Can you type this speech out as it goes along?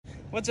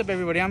What's up,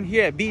 everybody? I'm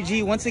here at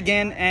BG once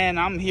again, and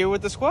I'm here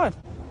with the squad.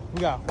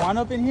 We got Juan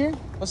up in here.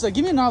 What's up?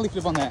 Give me a nollie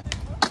flip on that.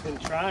 Been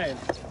trying.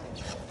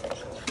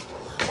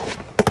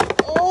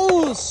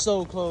 Oh,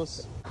 so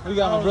close. We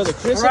got my brother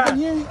Chris up in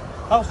here.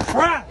 Oh,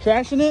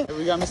 trashing it. And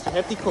we got Mr.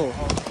 Hefty Cole.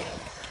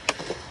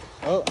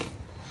 Oh,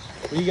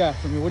 what do you got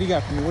for me? What do you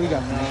got for me? What do you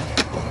got for me?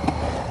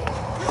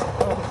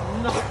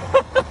 Oh, no.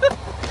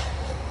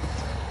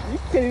 You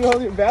can't even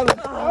hold your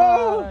balance.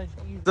 Oh.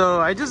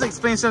 So I just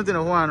explained something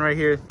to Juan right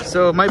here.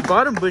 So my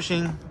bottom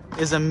bushing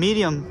is a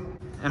medium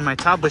and my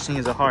top bushing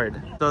is a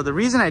hard. So the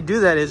reason I do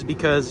that is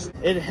because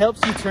it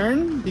helps you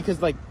turn, because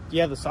like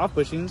you have the soft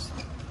bushings,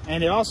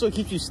 and it also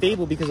keeps you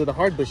stable because of the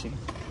hard bushing.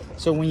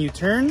 So when you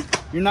turn,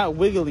 you're not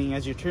wiggling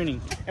as you're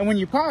turning. And when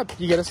you pop,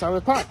 you get a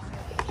solid pop.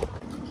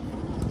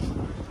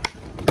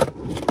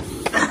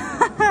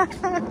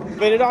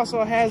 But it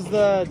also has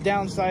the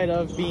downside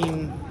of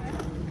being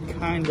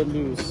kind of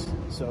loose.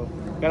 So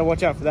gotta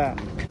watch out for that.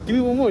 Give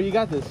me one more, you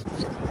got this.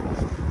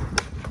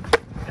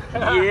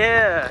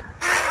 Yeah.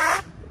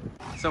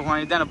 So Juan,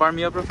 you down to bar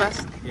me up real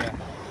fast? Yeah.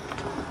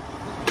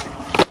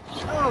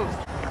 Oh.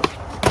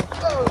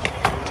 Oh.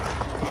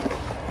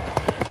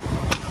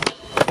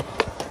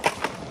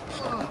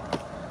 Oh.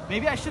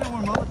 Maybe I should have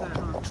warmed up with that,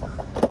 huh?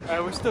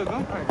 Alright, we're still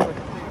going? Alright, good.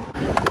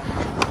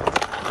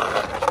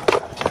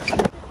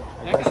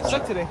 Yeah, I got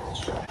stuck today.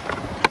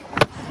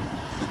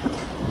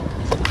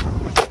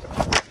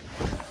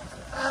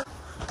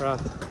 Bro,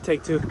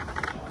 take two.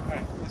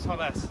 Alright, this one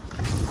last.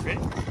 Ready?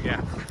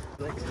 Yeah.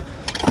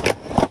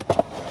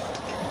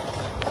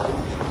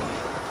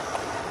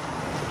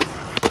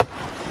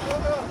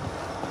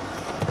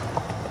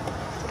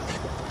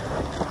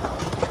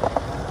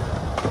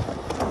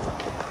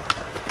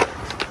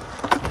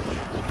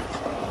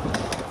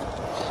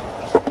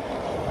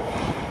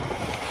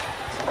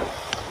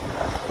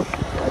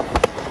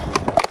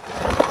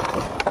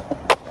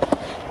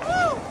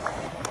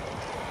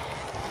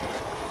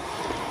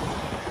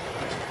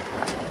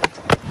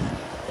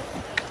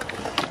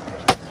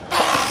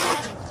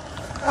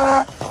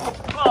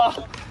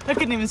 I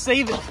couldn't even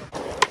save it.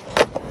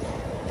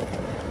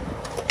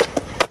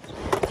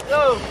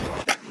 So,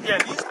 yeah,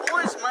 these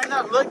boards might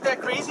not look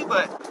that crazy,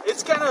 but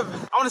it's kind of,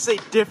 I want to say,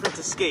 different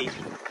to skate.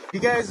 If you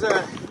guys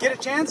get a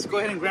chance, go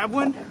ahead and grab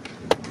one.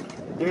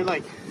 They're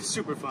like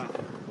super fun.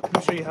 Let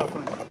me show you how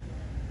fun.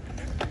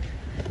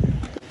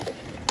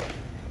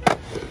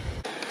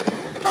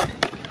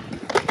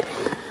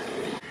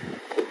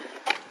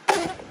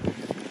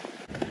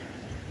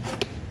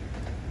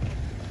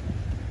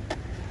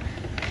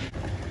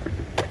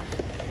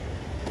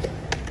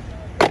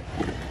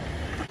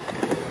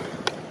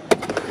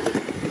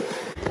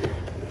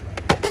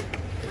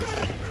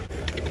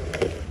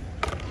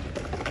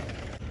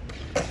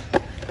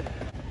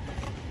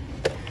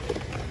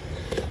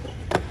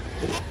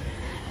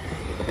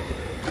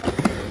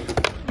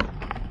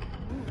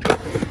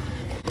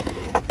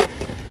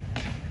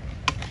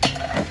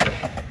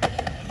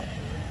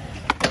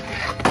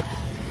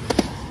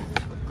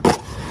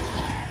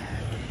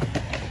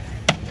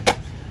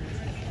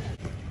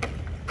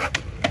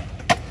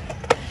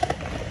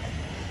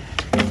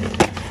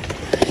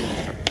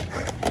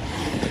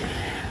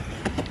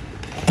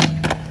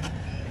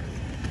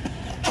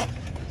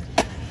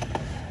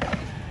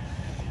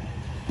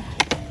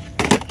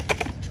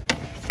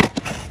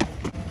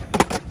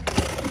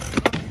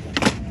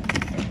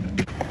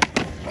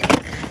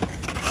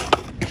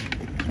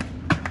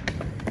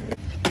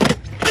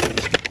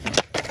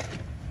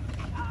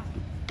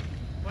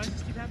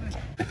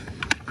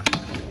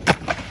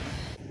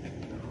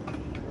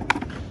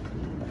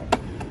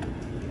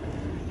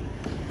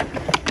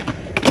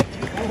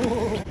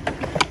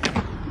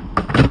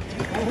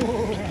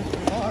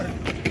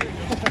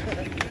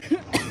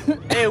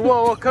 Hey,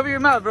 whoa, cover your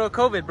mouth, bro.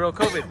 COVID, bro,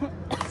 COVID.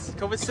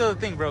 COVID's still a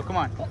thing, bro. Come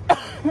on.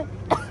 You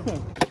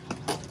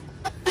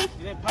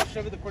didn't pop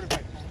shove the quarter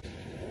pipe.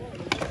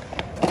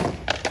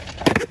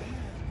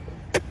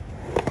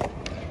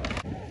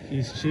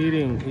 He's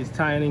cheating. He's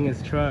tightening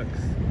his trucks.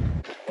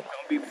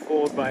 Don't be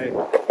fooled by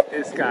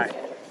this guy.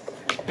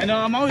 I know,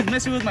 I'm always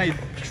messing with my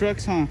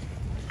trucks, huh?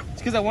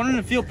 It's because I want them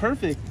to feel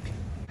perfect.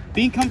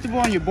 Being comfortable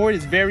on your board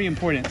is very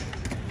important.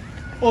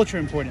 Ultra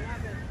important.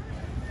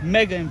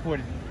 Mega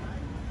important.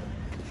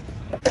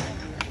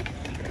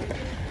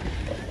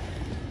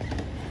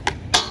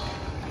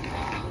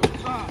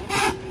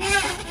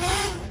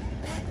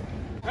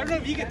 I don't know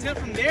if you can tell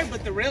from there,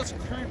 but the rail's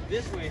curved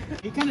this way.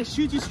 It kind of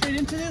shoots you straight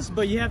into this,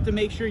 but you have to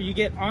make sure you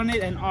get on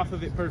it and off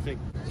of it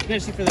perfect,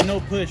 especially for the no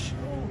push.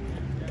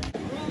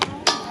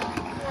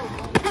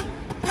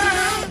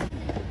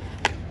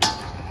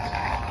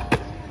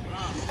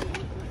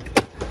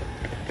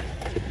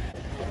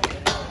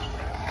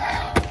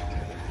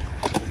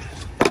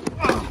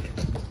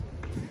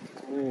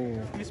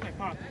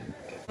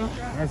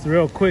 That's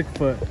real quick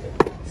foot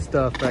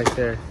stuff right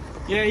there.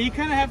 Yeah, you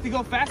kind of have to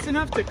go fast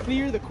enough to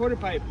clear the quarter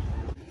pipe.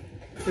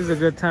 This is a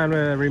good time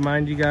to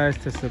remind you guys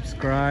to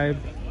subscribe.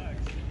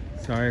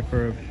 Sorry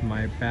for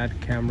my bad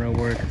camera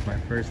work. It's my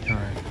first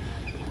time.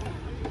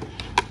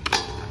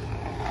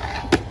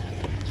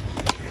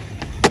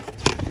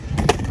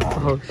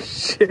 Oh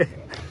shit.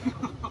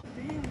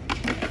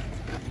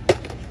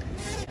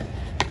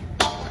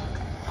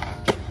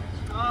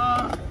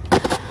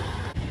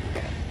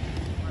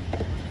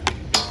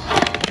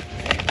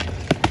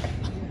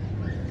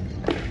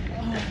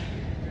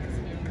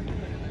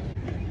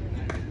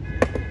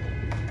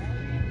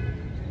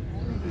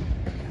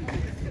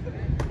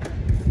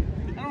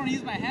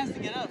 Use my hands to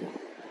get up.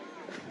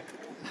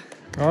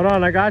 Hold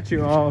on, I got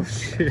you. Oh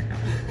shit.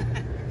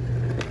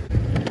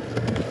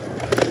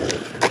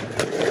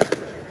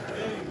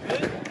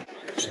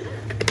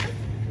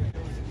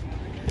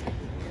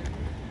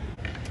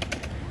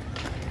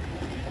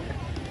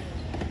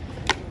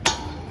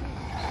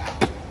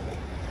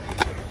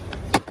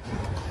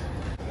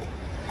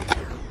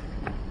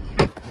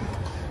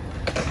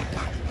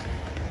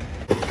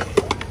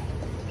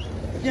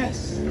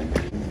 Yes.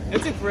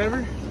 It took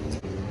forever.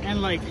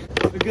 And like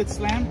a good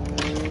slam.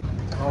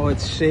 Oh,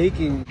 it's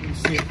shaking. You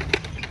see it.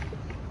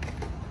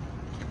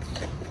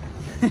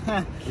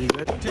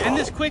 To end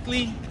this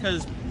quickly,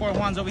 because poor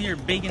Juan's over here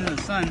baking in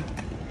the sun,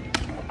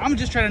 I'm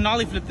just trying to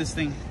nollie flip this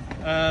thing.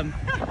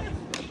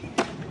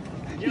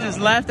 He just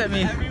laughed at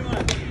me.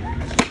 Everyone,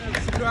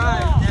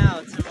 subscribe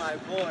now to my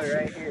boy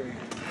right here.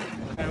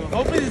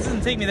 Hopefully this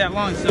doesn't take me that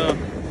long, so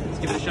let's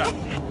give it a shot.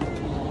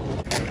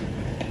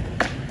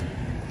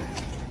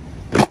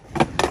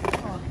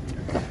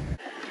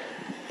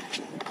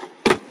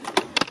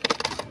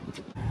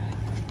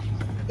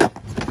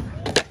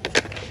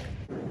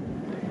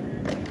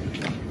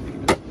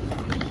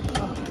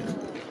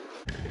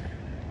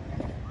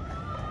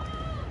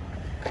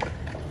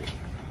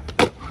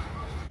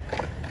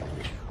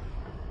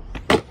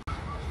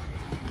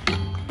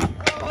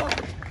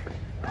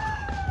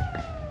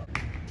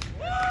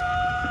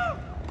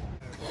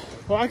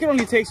 Well, I could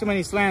only take so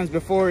many slams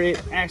before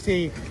it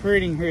actually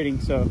hurting.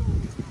 So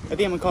I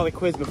think I'm gonna call it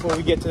quits before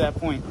we get to that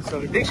point.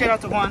 So big shout out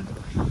to Juan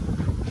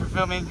for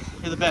filming.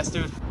 You're the best,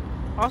 dude.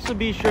 Also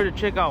be sure to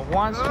check out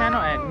Juan's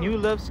channel at New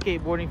Love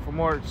Skateboarding for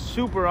more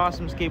super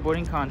awesome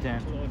skateboarding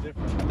content.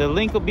 The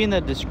link will be in the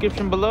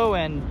description below,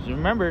 and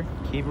remember,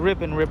 keep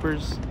ripping,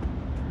 rippers.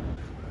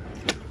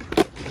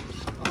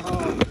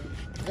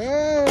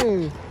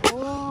 Oh,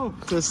 oh,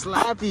 so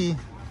slappy.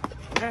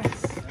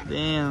 Yes.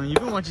 Damn, you've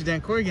been watching Dan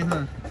Corrigan,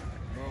 huh?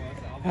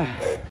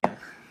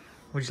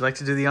 Would you like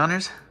to do the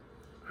honors?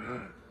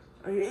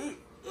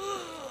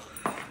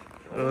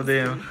 Oh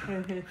damn.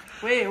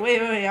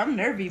 Wait, I'm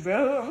nervy,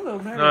 bro. I'm a little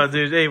nervous. Oh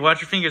dude, hey,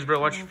 watch your fingers, bro.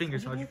 Watch your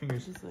fingers, watch your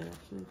fingers.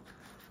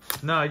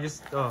 No, I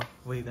just, oh,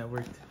 wait, that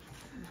worked.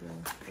 Yeah,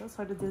 that was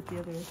hard to do it the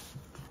other way.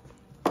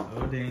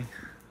 Oh dang.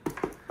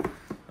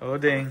 Oh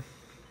dang.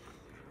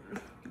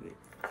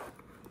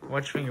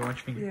 Watch your finger,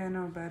 watch your finger. Yeah,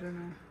 no, but I don't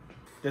know.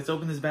 Let's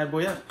open this bad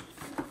boy up.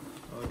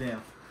 Oh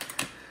damn.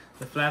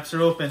 The flaps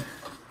are open.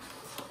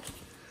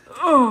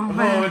 Oh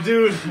man. Oh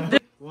dude.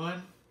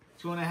 1,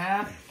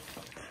 2.5.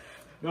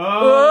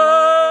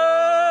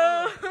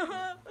 Oh!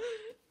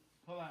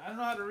 Hold on, I don't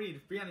know how to read.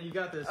 Brianna, you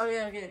got this.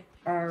 Okay.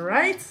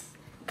 Alright.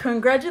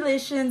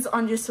 Congratulations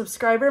on your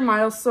subscriber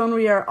milestone.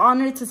 We are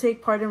honored to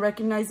take part in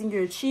recognizing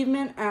your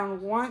achievement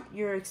and want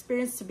your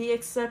experience to be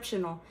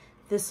exceptional.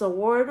 This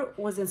award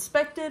was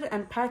inspected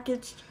and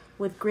packaged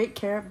with great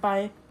care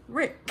by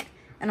Rick.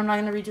 And I'm not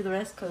going to read you the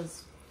rest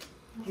because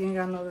you ain't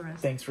got to know the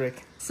rest. Thanks,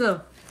 Rick.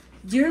 So,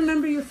 do you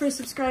remember your first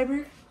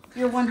subscriber?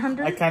 Your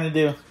 100? I kind of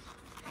do.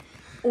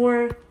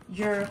 Or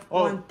your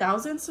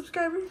 1,000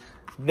 subscriber?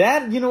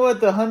 That, you know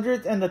what, the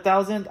 100th and the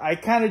 1,000th, I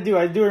kind of do.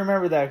 I do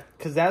remember that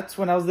because that's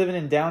when I was living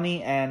in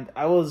Downey and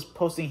I was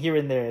posting here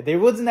and there. They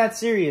wasn't that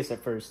serious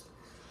at first.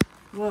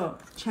 Well,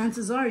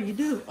 chances are you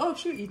do. Oh,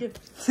 shoot, you do.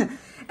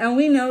 And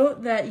we know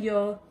that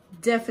you'll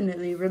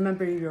definitely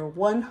remember your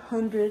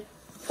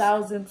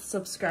 100,000th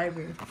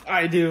subscriber.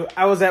 I do.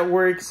 I was at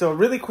work, so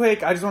really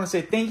quick, I just want to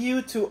say thank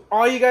you to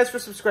all you guys for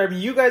subscribing.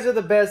 You guys are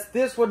the best.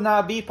 This would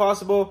not be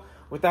possible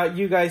without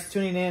you guys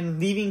tuning in,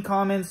 leaving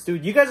comments.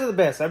 Dude, you guys are the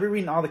best. I've been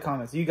reading all the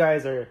comments. You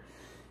guys are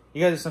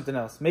something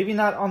else. Maybe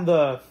not on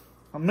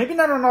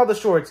all the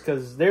shorts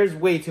because there's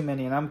way too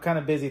many and I'm kind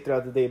of busy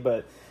throughout the day,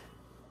 but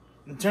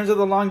in terms of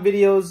the long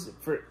videos,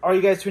 for all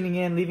you guys tuning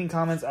in, leaving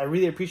comments, I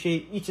really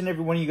appreciate each and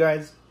every one of you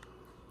guys.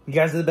 You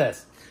guys are the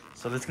best.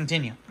 So let's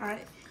continue. All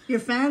right. Your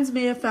fans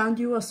may have found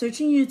you while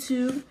searching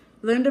YouTube,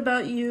 learned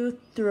about you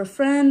through a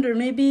friend, or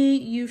maybe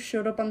you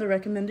showed up on the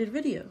recommended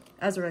video,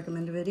 as a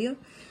recommended video.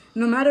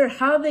 No matter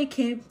how they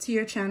came to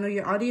your channel,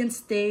 your audience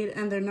stayed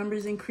and their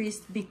numbers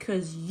increased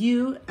because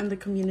you and the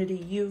community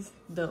you've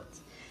built.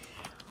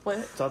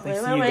 Wait, I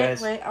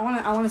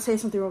want to say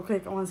something real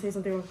quick.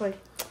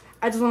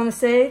 I just want to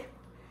say,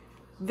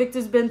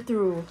 Victor's been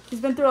through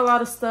a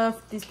lot of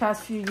stuff these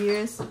past few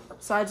years.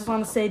 So I just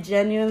want to say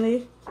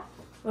genuinely,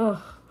 bro,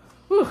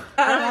 good.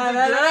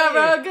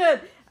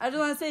 I just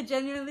want to say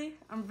genuinely,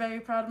 I'm very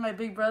proud of my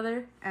big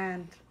brother.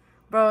 And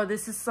bro,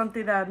 this is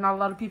something that not a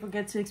lot of people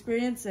get to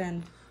experience,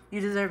 and you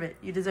deserve it.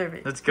 You deserve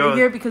it. Let's go. You're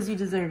here because you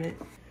deserve it.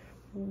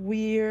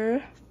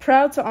 We're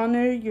proud to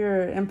honor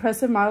your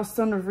impressive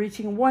milestone of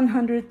reaching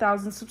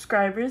 100,000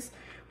 subscribers.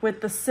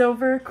 with the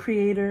Silver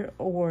Creator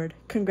Award.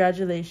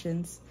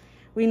 Congratulations.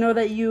 We know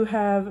that you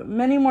have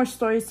many more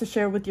stories to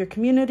share with your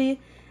community,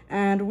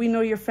 and we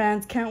know your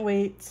fans can't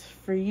wait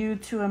for you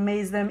to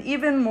amaze them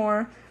even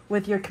more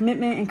with your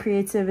commitment and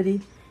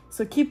creativity.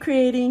 So keep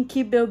creating,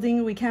 keep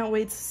building. We can't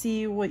wait to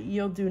see what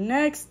you'll do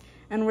next,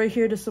 and we're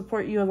here to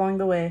support you along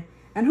the way.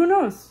 And who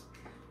knows,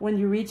 when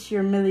you reach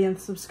your 1,000,000th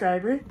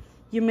subscriber,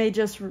 we may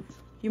just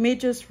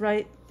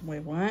write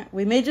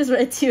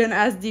to you and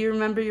ask, do you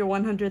remember your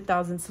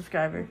 100,000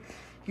 subscriber?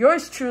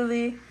 Yours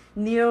truly,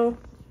 Neil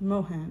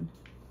Mohan.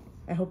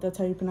 I hope that's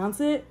how you pronounce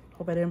it.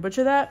 Hope I didn't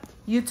butcher that.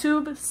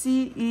 YouTube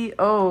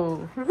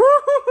CEO.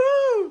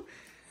 Woo-hoo-hoo!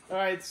 All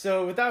right,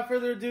 so without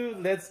further ado,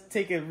 let's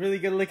take a really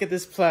good look at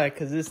this plaque,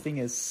 because this thing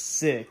is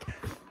sick.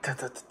 Dun,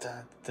 dun,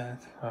 dun, dun,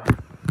 dun.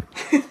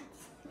 Oh.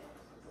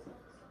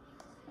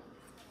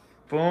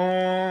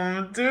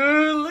 Boom,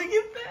 dude, look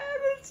at that.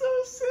 It's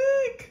so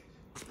sick.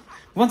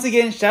 Once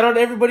again, shout out to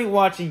everybody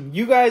watching.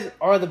 You guys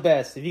are the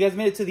best. If you guys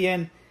made it to the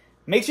end,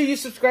 make sure you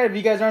subscribe if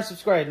you guys aren't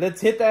subscribed.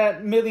 Let's hit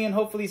that 1,000,000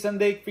 hopefully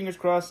someday. Fingers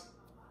crossed.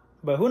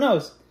 But who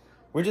knows?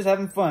 We're just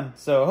having fun.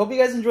 So I hope you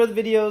guys enjoy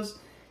the videos.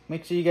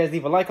 Make sure you guys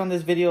leave a like on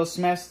this video.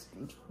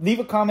 Leave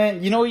a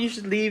comment. You know what you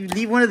should leave?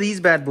 Leave one of these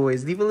bad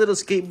boys. Leave a little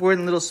skateboard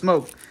and a little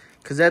smoke.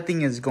 Because that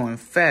thing is going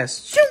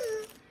fast.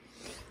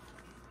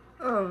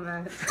 Oh,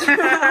 man.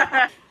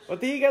 Well,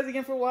 thank you guys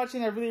again for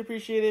watching. I really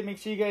appreciate it. Make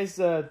sure you guys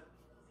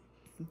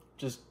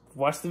just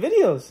watch the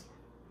videos.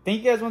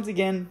 Thank you guys once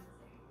again.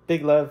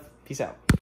 Big love. Peace out.